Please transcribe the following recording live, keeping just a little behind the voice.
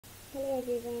Hello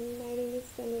everyone, my name is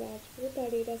Tanu Rajput,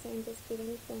 a data science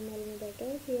aspirant from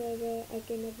Better. Here I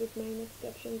came up with my next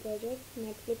caption project,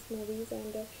 Netflix movies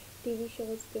and TV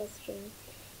shows clustering.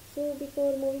 So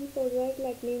before moving forward,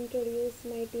 let me introduce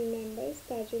my team members,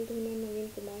 Kajal Dhuna and Naveen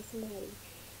Kumar Sambhari.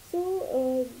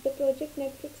 The project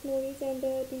Netflix movies and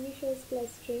TV shows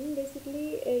clustering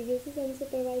basically uses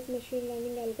unsupervised machine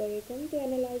learning algorithm to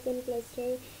analyze and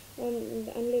cluster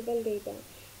unlabeled data.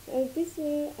 These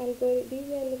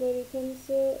algorithms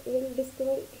will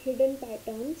discover hidden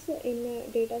patterns in a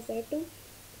data set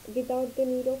without the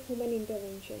need of human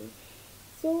intervention.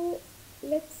 So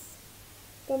let's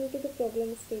come to the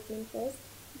problem statement first.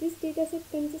 This dataset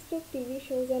consists of TV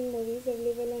shows and movies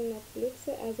available on Netflix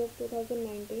as of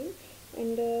 2019,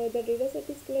 and the dataset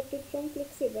is collected from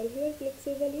Flixable. Here,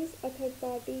 Flixable is a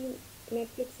third-party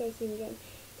Netflix search engine.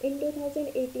 In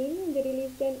 2018, they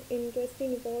released an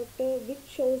interesting report which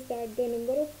shows that the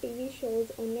number of TV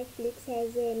shows on Netflix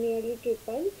has nearly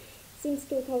tripled since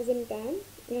 2010,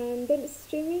 and the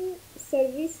streaming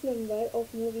service number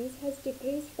of movies has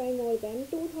decreased by more than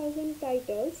 2000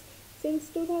 titles since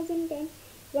 2010,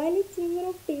 while its number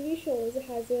of TV shows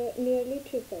has nearly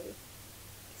tripled.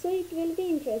 So it will be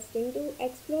interesting to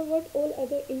explore what all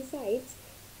other insights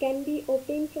can be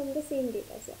obtained from the same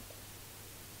dataset.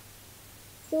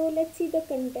 So let's see the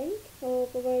content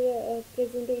of our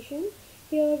presentation.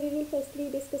 Here we will firstly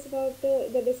discuss about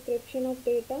the description of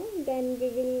data, then we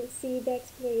will see the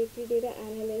exploratory data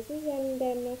analysis, and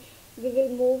then we will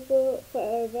move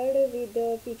forward with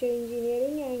the feature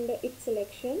engineering and its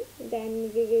selection.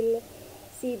 Then we will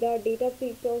see the data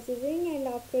pre-processing, and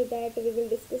after that we will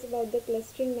discuss about the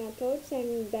clustering methods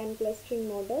and then clustering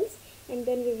models, and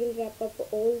then we will wrap up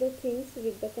all the things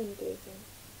with the conclusion.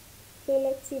 So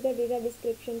let's see the data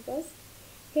description first.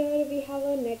 Here we have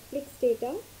a Netflix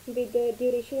data with the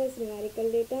duration as numerical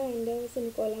data, and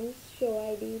some columns: show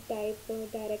ID, type,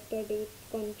 director, date,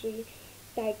 country,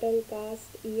 title,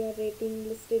 cast, year, rating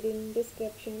listed in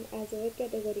description as our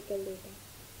categorical data.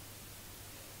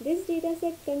 This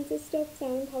dataset consists of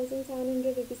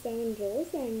 7,787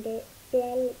 rows and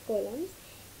 12 columns.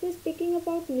 So speaking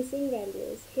about missing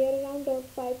values, here around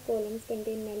 5 columns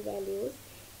contain null values,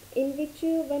 in which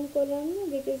one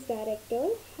column, which is director,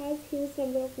 has huge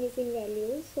number of missing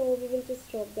values, so we will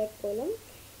just drop that column,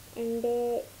 and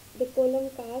the column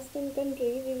cast and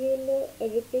country, we will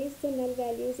replace the null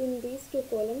values in these two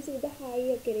columns with a high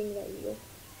occurring value.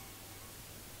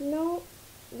 Now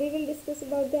we will discuss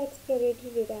about the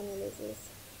exploratory data analysis.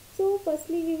 So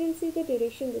firstly we will see the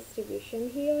duration distribution.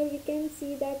 Here we can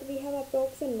see that we have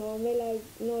approximately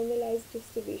normalized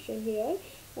distribution here,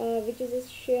 which is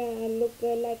look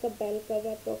like a bell curve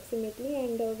approximately,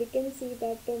 and we can see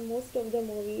that most of the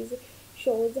movies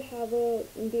shows have a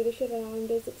duration around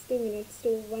 60 minutes to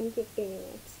 150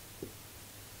 minutes.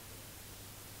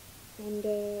 And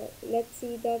let's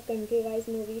see the country wise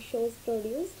movie shows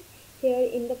produced. Here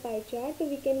in the pie chart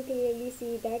we can clearly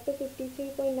see that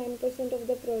 53.9% of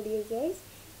the producers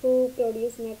who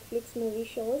produce Netflix movie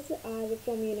shows are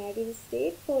from United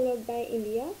States, followed by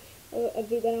India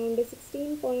with around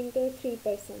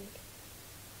 16.3%.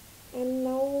 And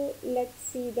now let's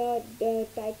see the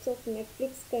types of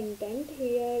Netflix content.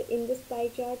 Here in this pie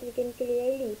chart we can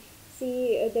clearly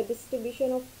see the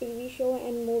distribution of TV show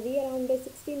and movie. Around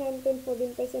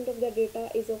 69.14% of the data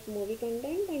is of movie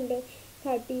content, and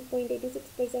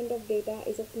 30.86% of data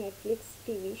is of Netflix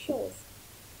TV shows.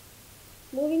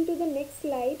 Moving to the next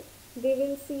slide, we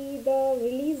will see the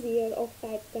release year of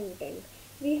type content.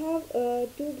 We have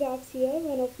two graphs here,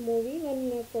 one of movie,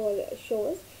 one for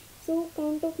shows. So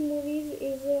count of movies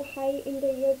is high in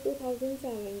the year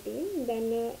 2017,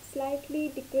 then slightly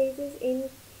decreases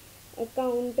in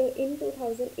count in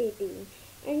 2018,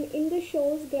 and in the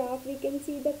shows graph we can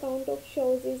see the count of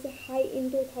shows is high in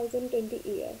 2020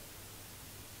 year.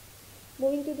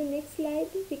 Moving to the next slide,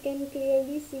 we can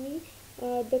clearly see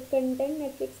the content,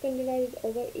 Netflix content is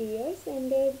over years,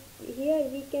 and here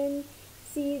we can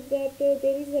see that there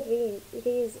is a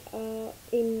raise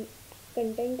in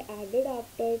content added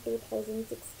after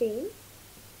 2016,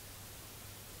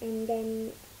 and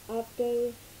then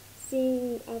after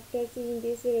seeing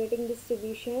this rating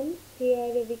distribution,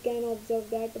 here we can observe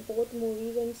that both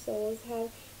movies and shows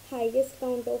have highest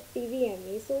count of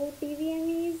TVME. So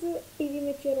TVME is TV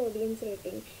mature audience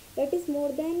rating. That is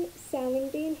more than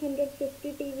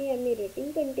 1750 TVME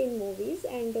rating contain movies,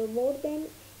 and more than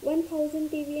 1000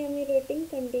 TVME rating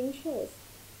contain shows.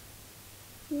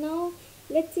 Now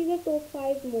let's see the top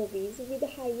 5 movies with the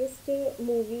highest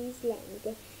movies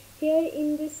length. Here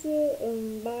in this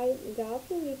bar graph,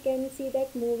 we can see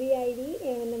that movie ID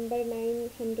number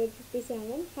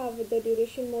 957 have the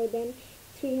duration more than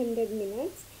 300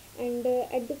 minutes, and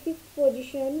at the fifth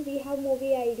position we have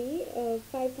movie ID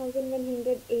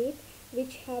 5108,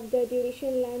 which have the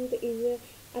duration length is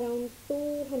around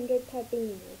 230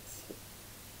 minutes.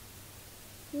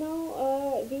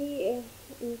 Now we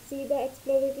see the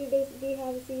exploratory data. We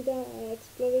have see the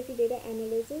exploratory data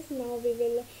analysis. Now we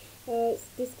will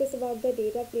discuss about the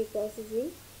data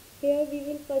pre-processing. Here we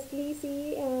will firstly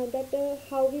see that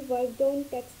how we worked on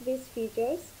text-based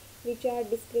features, which are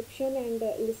description and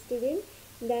listed in.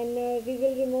 Then we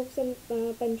will remove some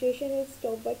punctuation and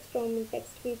stopwords from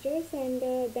text features, and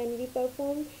then we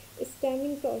perform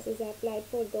stemming process applied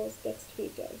for those text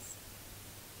features.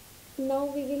 Now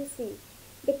we will see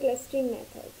the clustering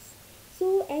methods.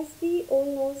 So as we all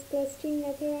know, clustering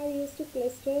methods are used to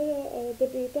cluster the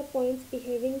data points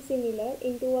behaving similar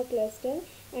into a cluster,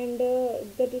 and the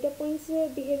data points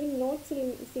behaving not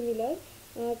similar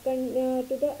to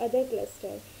the other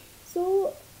cluster.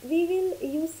 So we will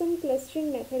use some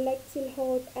clustering method like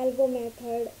silhouette, elbow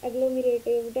method,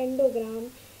 agglomerative,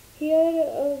 dendrogram. Here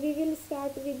we will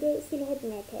start with the silhouette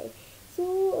method.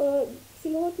 So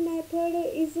silhouette method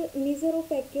is a measure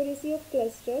of accuracy of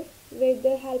cluster with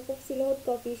the help of silhouette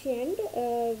coefficient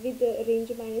with the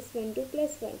range -1 to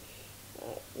 +1.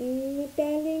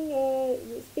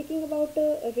 Speaking about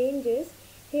ranges,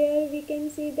 here we can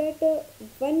see that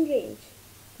one range.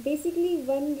 Basically,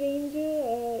 one range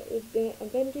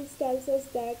tells us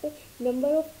that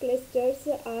number of clusters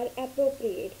are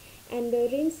appropriate, and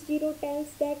range 0 tells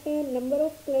that number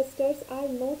of clusters are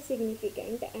not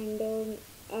significant, and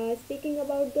speaking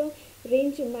about the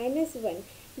range -1,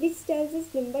 which tells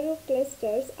us number of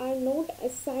clusters are not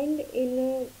assigned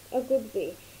in a good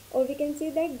way, or we can say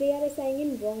that they are assigned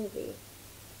in wrong way.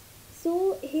 So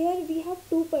here we have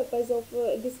two purposes of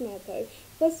this method.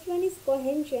 First one is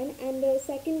cohesion, and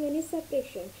second one is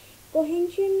separation.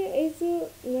 Cohesion is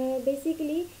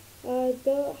basically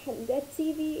the let's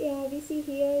see we see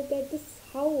here that this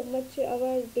how much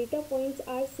our data points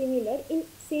are similar in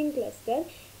same cluster,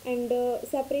 and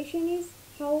separation is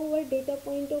how our data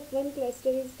point of one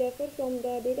cluster is different from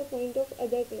the data point of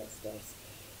other clusters.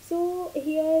 So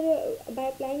here by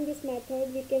applying this method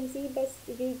we can see best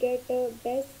we get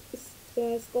best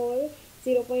score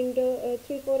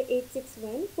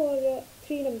 0.34861 for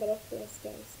three number of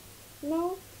clusters. Now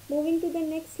moving to the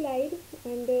next slide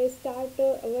and start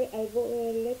our elbow.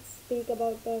 Let's speak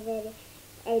about our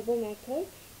elbow method.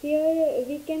 Here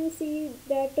we can see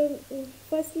that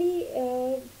firstly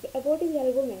what is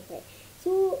elbow method.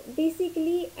 So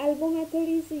basically elbow method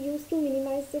is used to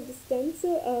minimize the distance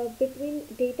between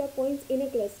data points in a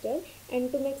cluster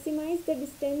and to maximize the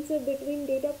distance between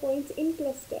data points in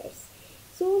clusters.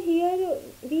 So here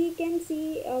we can see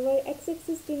our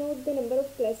x-axis denote the number of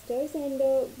clusters, and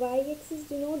y-axis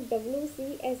denote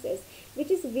WCSS,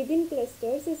 which is within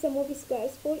clusters, a sum of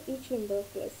squares for each number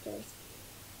of clusters.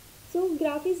 So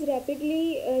graph is rapidly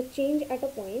change at a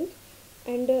point,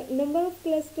 and number of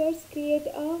clusters create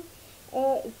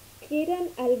an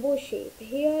elbow shape.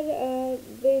 Here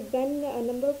when a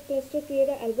number of clusters create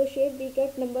an elbow shape, we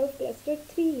get number of cluster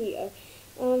 3 here,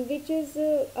 which is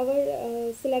our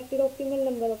selected optimal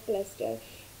number of cluster.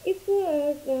 If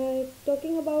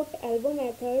talking about elbow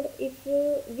method, if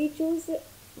we choose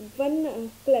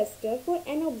one cluster for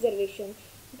n observation,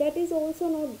 that is also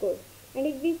not good. And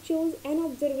if we choose n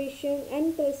observation,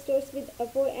 n clusters with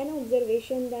for n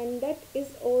observation, then that is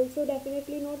also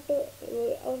definitely not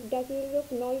definitely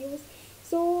of no use.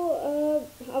 So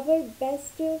our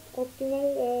best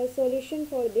optimal solution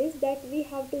for this, that we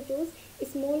have to choose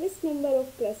smallest number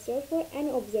of cluster for n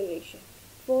observation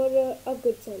for a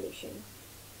good solution.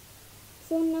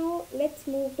 So now let's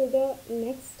move to the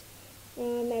next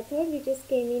method, which is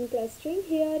k-mean clustering.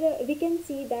 Here we can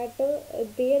see that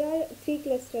there are 3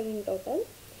 clusters in total,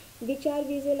 which are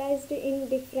visualized in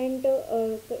different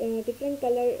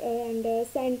color, and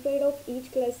center of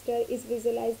each cluster is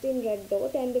visualized in red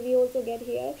dot, and we also get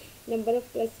here number of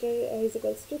cluster is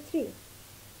equals to 3.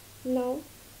 Now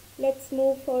let's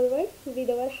move forward with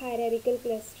our hierarchical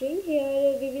clustering.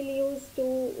 Here we will use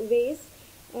two ways.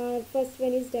 First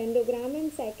one is dendrogram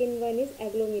and second one is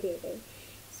agglomerative.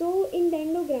 So in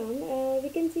dendrogram we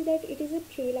can see that it is a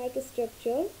tree-like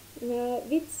structure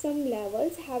with some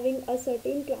levels having a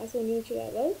certain class on each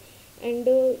level, and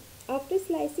after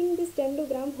slicing this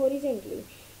dendrogram horizontally,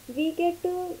 we get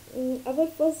our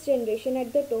first generation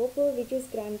at the top, which is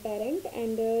grandparent,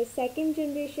 and second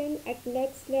generation at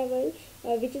next level,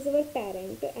 which is our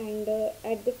parent, and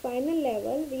at the final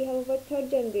level we have our third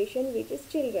generation, which is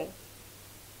children.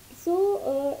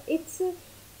 So it's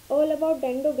all about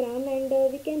dendrogram, and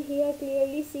we can here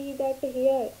clearly see that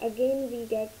here again we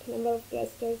get number of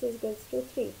clusters is equals to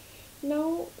 3.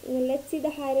 Now let's see the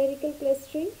hierarchical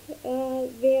clustering,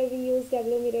 where we use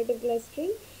agglomerative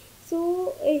clustering.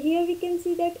 So here we can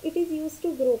see that it is used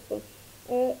to group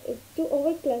to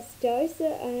our clusters,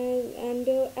 and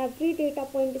every data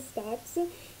point starts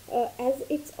as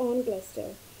its own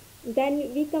cluster.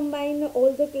 Then we combine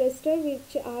all the cluster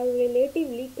which are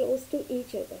relatively close to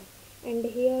each other, and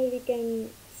here we can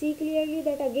see clearly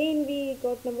that again we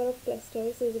got number of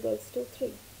clusters is equals to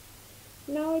 3.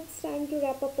 Now it's time to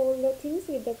wrap up all the things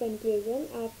with the conclusion.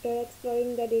 After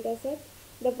exploring the dataset,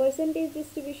 the percentage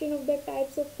distribution of the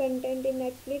types of content in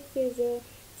Netflix is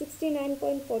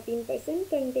 69.14%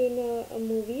 contain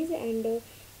movies, and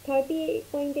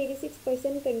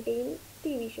 38.86% contain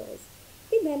TV shows.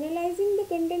 With analyzing the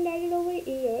content added over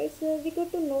years, we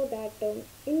got to know that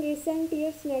in recent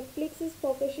years Netflix is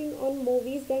focusing on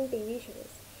movies than TV shows.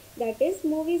 That is,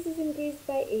 movies is increased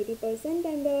by 80%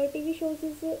 and the TV shows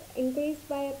is increased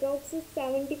by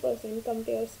approximately 70%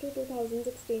 compared to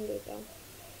 2016 data.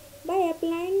 By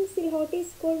applying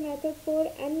Silhouette's score method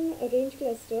for n range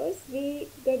clusters, we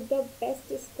get the best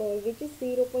score, which is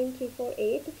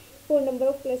 0.348 for number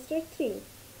of cluster 3.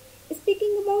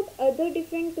 Speaking about other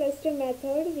different cluster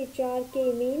methods, which are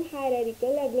k-mean,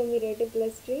 hierarchical, agglomerative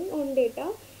clustering on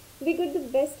data, we got the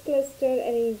best cluster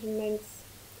arrangements,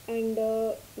 and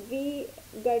we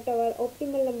got our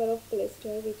optimal number of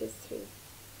cluster, which is 3.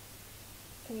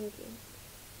 Thank you.